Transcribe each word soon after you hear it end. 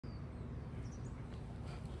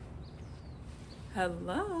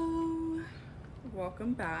Hello,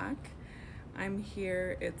 welcome back. I'm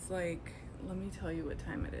here. It's like, let me tell you what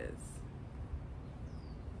time it is.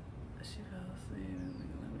 She fell asleep.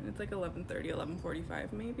 It's like 11:30,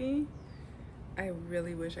 11:45 maybe. I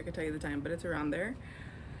really wish I could tell you the time, but it's around there.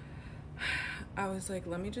 I was like,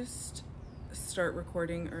 let me just start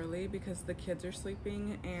recording early because the kids are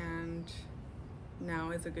sleeping and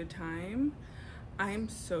now is a good time. I'm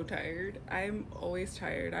so tired. I'm always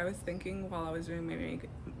tired. I was thinking while I was doing my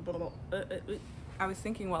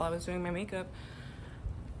makeup,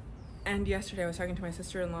 and yesterday I was talking to my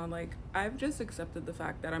sister-in-law, like, I've just accepted the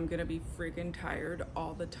fact that I'm gonna be freaking tired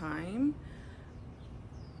all the time.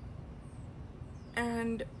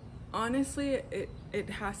 And honestly, it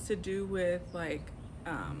has to do with like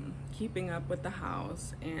keeping up with the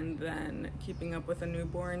house and then keeping up with a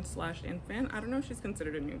newborn slash infant. I don't know if she's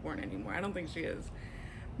considered a newborn anymore. I don't think she is,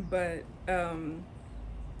 but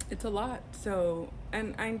it's a lot. So,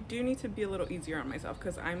 and I do need to be a little easier on myself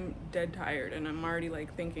because I'm dead tired and I'm already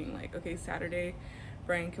like thinking like, okay, Saturday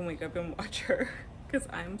Brian can wake up and watch her because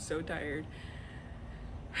I'm so tired.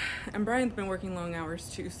 And Brian's been working long hours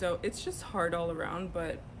too, so it's just hard all around,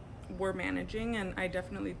 but we're managing. And I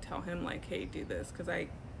definitely tell him like, hey, do this, because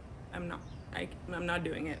I'm not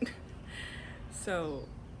doing it. So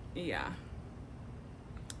yeah,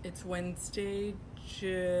 it's Wednesday,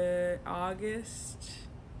 August,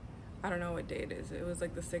 I don't know what day it is. It was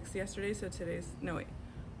like the 6th yesterday, so today's, no wait,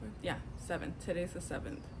 yeah, 7th. Today's the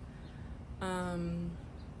 7th.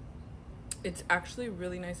 It's actually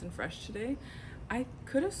really nice and fresh today. I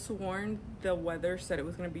could have sworn the weather said it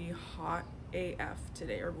was gonna be hot AF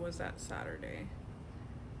today, or was that Saturday?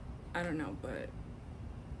 I don't know, but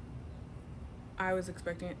I was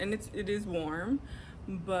expecting it, and it is warm,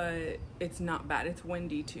 but it's not bad. It's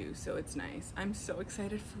windy too, so it's nice. I'm so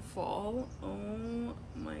excited for fall. Oh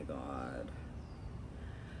my god,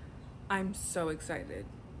 I'm so excited.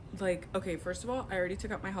 Like, okay, first of all, I already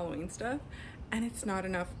took out my Halloween stuff and it's not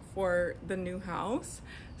enough for the new house.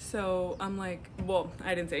 So I'm like, well,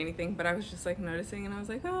 I didn't say anything, but I was just like noticing, and I was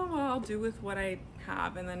like, oh, well, I'll do with what I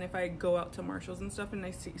have. And then if I go out to Marshall's and stuff and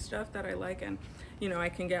I see stuff that I like and, you know, I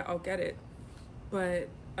can get, I'll get it. But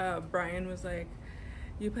Brian was like,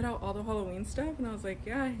 you put out all the Halloween stuff? And I was like,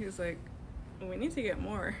 yeah. He was like, we need to get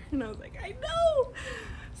more. And I was like, I know.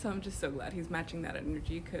 So I'm just so glad he's matching that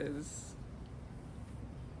energy because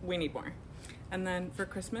we need more. And then for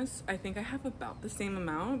Christmas, I think I have about the same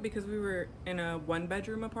amount because we were in a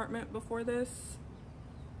 1-bedroom apartment before this.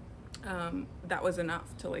 That was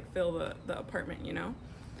enough to like fill the apartment, you know?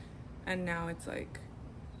 And now it's like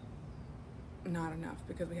not enough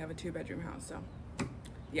because we have a 2-bedroom house. So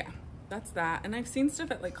yeah, that's that. And I've seen stuff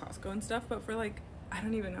at like Costco and stuff, but for like, I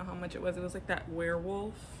don't even know how much it was. It was like that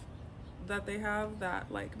werewolf that they have, that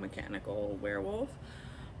like mechanical werewolf.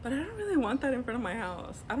 But I don't really want that in front of my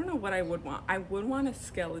house. I don't know what I would want. I would want a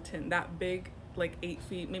skeleton that big, like 8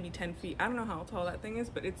 feet, maybe 10 feet. I don't know how tall that thing is,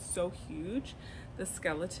 but it's so huge. The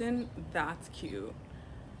skeleton, that's cute.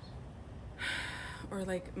 Or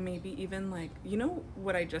like maybe even like, you know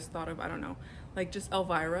what I just thought of? I don't know. Like just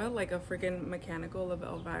Elvira, like a freaking mechanical of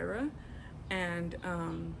Elvira. And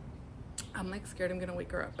I'm like scared I'm gonna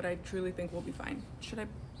wake her up, but I truly think we'll be fine. Should I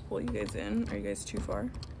pull you guys in? Are you guys too far?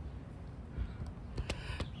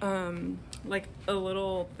 Like a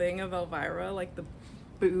little thing of Elvira, like the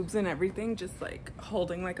boobs and everything, just like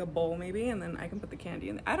holding like a bowl maybe, and then I can put the candy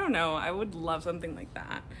in. I don't know, I would love something like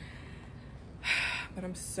that. But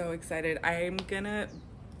I'm so excited. I'm gonna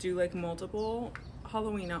do like multiple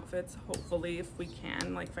Halloween outfits, hopefully, if we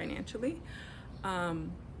can, like financially.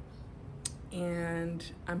 And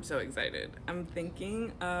I'm so excited. I'm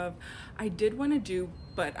thinking of, I did want to do,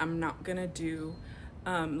 but I'm not gonna do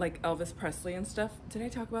like Elvis Presley and stuff. Did I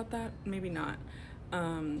talk about that? Maybe not.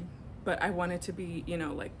 But I wanted to be, you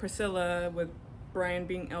know, like Priscilla with Brian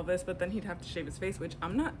being Elvis, but then he'd have to shave his face, which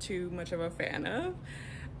I'm not too much of a fan of.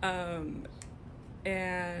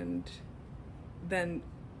 And then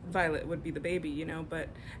Violet would be the baby, you know, but,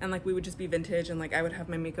 and like we would just be vintage, and like I would have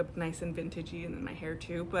my makeup nice and vintagey, and then my hair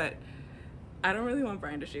too, but I don't really want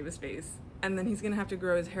Brian to shave his face. And then he's gonna have to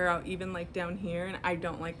grow his hair out even like down here, and I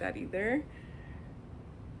don't like that either.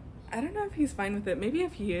 I don't know if he's fine with it. Maybe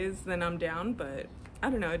if he is, then I'm down, but I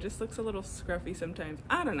don't know. It just looks a little scruffy sometimes.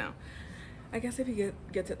 I don't know. I guess if he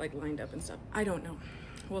gets it like lined up and stuff. I don't know.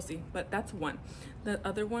 We'll see. But that's one. The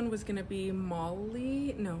other one was gonna be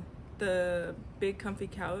Molly. No, the big comfy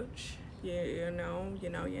couch. Yeah, you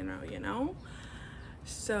know.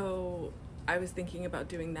 So I was thinking about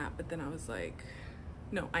doing that, but then I was like,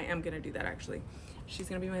 no, I am gonna do that actually. She's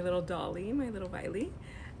gonna be my little dolly, my little Viley.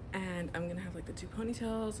 And I'm gonna have like the 2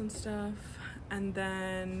 ponytails and stuff. And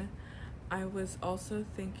then I was also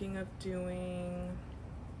thinking of doing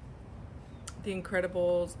The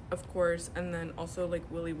Incredibles, of course, and then also like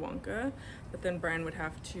Willy Wonka, but then Brian would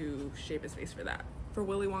have to shape his face for that. For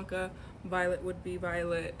Willy Wonka, Violet would be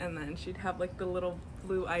Violet, and then she'd have like the little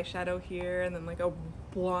blue eyeshadow here and then like a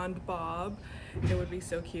blonde bob. It would be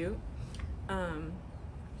so cute. Oh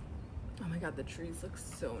my god, the trees look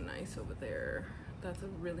so nice over there. That's a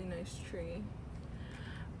really nice tree.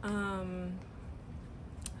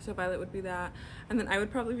 So Violet would be that, and then I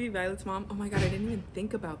would probably be Violet's mom. Oh my god, I didn't even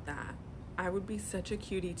think about that. I would be such a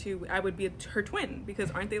cutie too. I would be her twin, because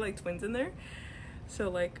aren't they like twins in there? So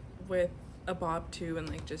like with a bob too, and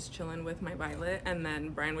like just chilling with my Violet, and then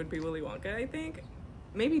Brian would be Willy Wonka, I think.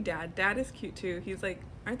 Maybe Dad. Dad is cute too. He's like,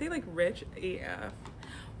 aren't they like rich AF?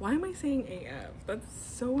 Why am I saying AF? That's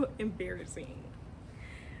so embarrassing.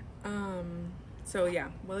 So yeah,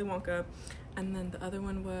 Willy Wonka. And then the other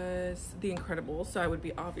one was The Incredibles. So I would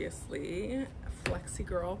be obviously Flexi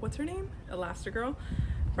Girl. What's her name? Elastigirl.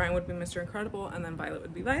 Brian would be Mr. Incredible, and then Violet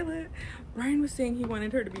would be Violet. Brian was saying he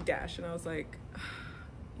wanted her to be Dash, and I was like,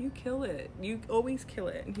 you kill it. You always kill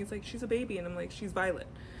it. And he's like, she's a baby, and I'm like, she's Violet.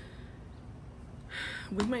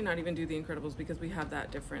 We might not even do The Incredibles because we have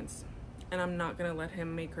that difference. And I'm not gonna let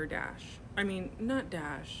him make her Dash. I mean, not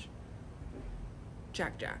Dash.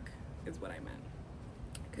 Jack is what I meant.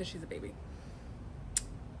 Because she's a baby.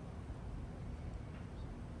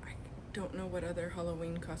 I don't know what other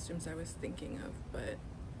Halloween costumes I was thinking of, but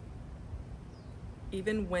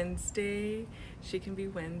even Wednesday, she can be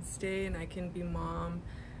Wednesday and I can be Mom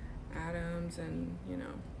Adams, and you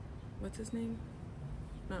know, what's his name?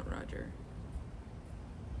 Not Roger.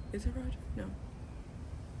 Is it Roger? No.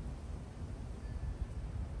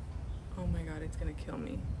 Oh my god, it's gonna kill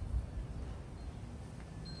me.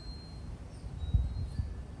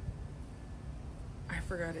 I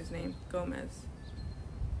forgot his name. Gomez.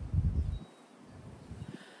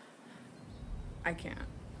 I can't.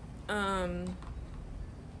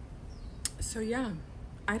 So yeah,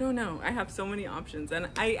 I don't know. I have so many options, and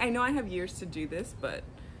I know I have years to do this, but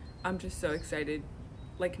I'm just so excited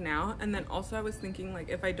like now. And then also I was thinking, like,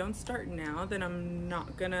 if I don't start now, then I'm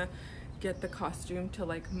not gonna get the costume to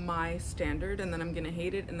like my standard, and then I'm gonna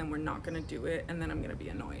hate it, and then we're not gonna do it, and then I'm gonna be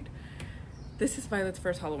annoyed. This is Violet's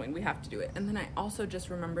first Halloween. We have to do it. And then I also just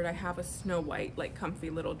remembered I have a Snow White like comfy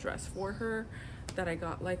little dress for her that I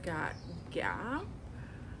got like at Gap.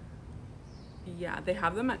 Yeah, they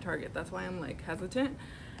have them at Target. That's why I'm like hesitant.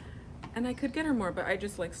 And I could get her more, but I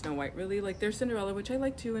just like Snow White really. Like there's Cinderella, which I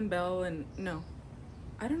like too, and Belle, and no,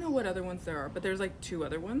 I don't know what other ones there are, but there's like 2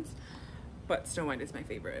 other ones. But Snow White is my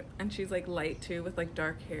favorite. And she's like light too with like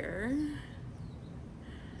dark hair.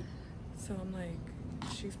 So I'm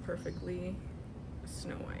like, she's perfectly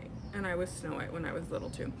Snow White. And I was Snow White when I was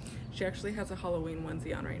little too. She actually has a Halloween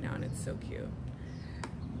onesie on right now, and it's so cute.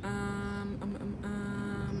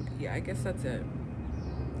 Yeah, I guess that's it.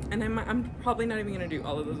 And I'm probably not even gonna do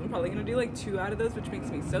all of those. I'm probably gonna do like 2 out of those, which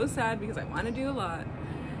makes me so sad because I want to do a lot.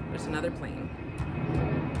 There's another plane.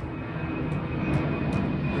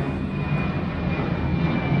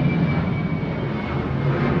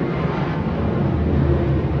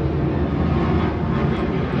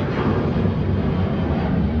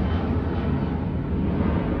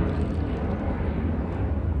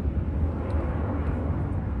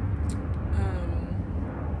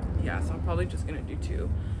 Just gonna do 2,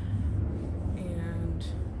 and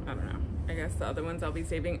I don't know, I guess the other ones I'll be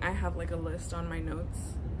saving. I have like a list on my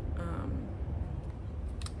notes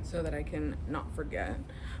so that I can not forget.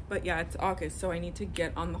 But yeah, it's August, so I need to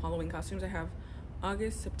get on the Halloween costumes. I have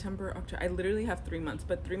August, September, October. I literally have 3 months,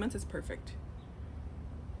 but 3 months is perfect.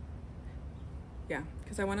 Yeah,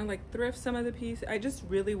 because I want to like thrift some of the pieces. I just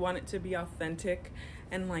really want it to be authentic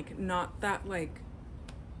and like not that like,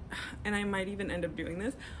 and I might even end up doing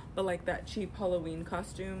this, but like that cheap Halloween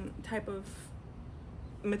costume type of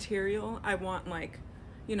material. I want like,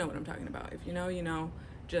 you know what I'm talking about. If you know, you know,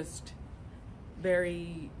 just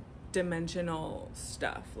very dimensional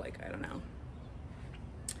stuff. Like, I don't know.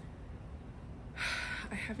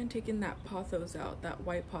 I haven't taken that pothos out, that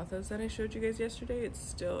white pothos that I showed you guys yesterday. It's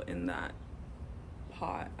still in that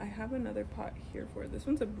pot. I have another pot here for it. This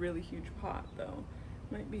one's a really huge pot though.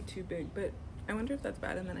 Might be too big, but I wonder if that's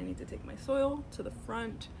bad. And then I need to take my soil to the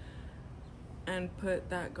front and put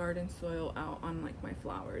that garden soil out on like my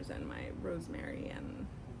flowers and my rosemary, and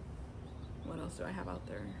what else do I have out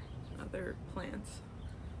there? Other plants.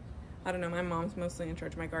 I don't know, my mom's mostly in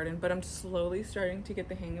charge of my garden, but I'm slowly starting to get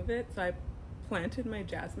the hang of it. So I planted my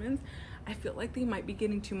jasmines. I feel like they might be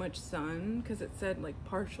getting too much sun because it said like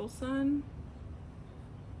partial sun.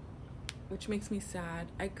 which makes me sad.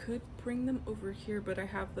 I could bring them over here, but I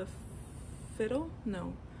have the fiddle?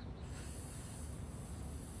 No.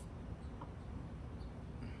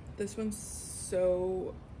 This one's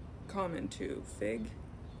so common too. Fig?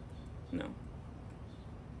 No.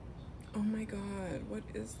 Oh my god, what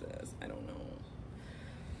is this? I don't know.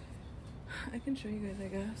 I can show you guys, I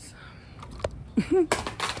guess.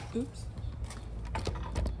 Oops.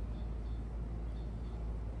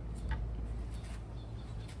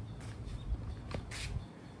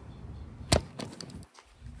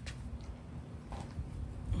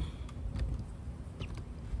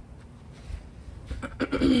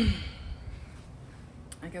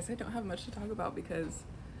 I guess I don't have much to talk about because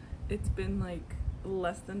it's been like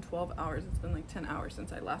less than 12 hours. It's been like 10 hours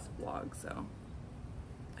since I last vlogged, so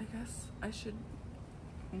I guess I should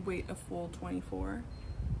wait a full 24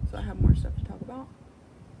 so I have more stuff to talk about.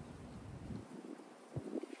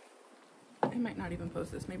 I might not even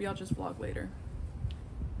post this. Maybe I'll just vlog later.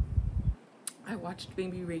 I watched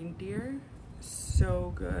Baby Reindeer.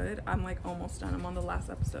 So good. I'm like almost done. I'm on the last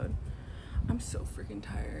episode. I'm so freaking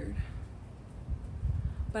tired.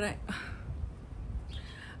 But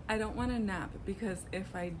I don't want to nap because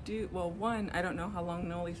if I do, well, one, I don't know how long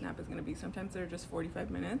Noli's nap is going to be. Sometimes they're just 45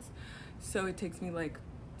 minutes. So it takes me like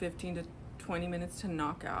 15 to 20 minutes to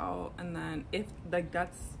knock out. And then if like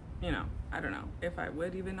that's, you know, I don't know if I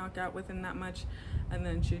would even knock out within that much, and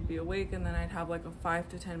then she'd be awake and then I'd have like a 5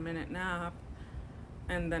 to 10 minute nap.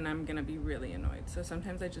 And then I'm gonna be really annoyed. So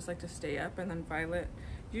sometimes I just like to stay up, and then Violet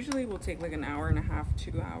usually will take like an hour and a half,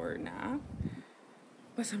 2 hour nap,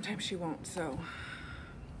 but sometimes she won't. So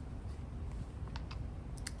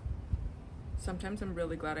sometimes I'm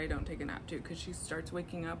really glad I don't take a nap too, because she starts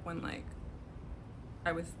waking up when like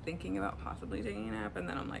I was thinking about possibly taking a nap, and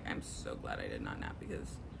then I'm like, I'm so glad I did not nap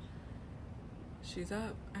because she's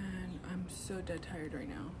up and I'm so dead tired right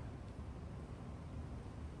now.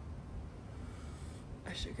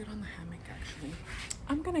 I should get on the hammock actually.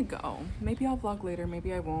 I'm gonna go. Maybe I'll vlog later,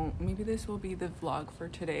 maybe I won't. Maybe this will be the vlog for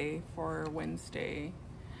today, for Wednesday.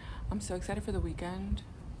 I'm so excited for the weekend.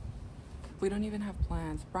 We don't even have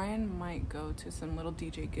plans. Brian might go to some little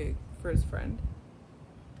DJ gig for his friend.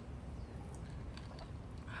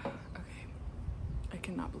 Okay. I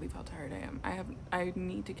cannot believe how tired I am. I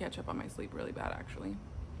need to catch up on my sleep really bad actually.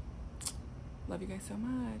 Love you guys so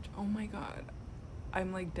much. Oh my god.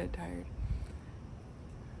 I'm like dead tired.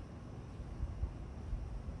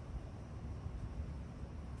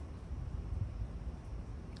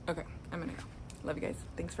 Okay, I'm gonna go. Love you guys.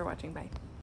 Thanks for watching. Bye.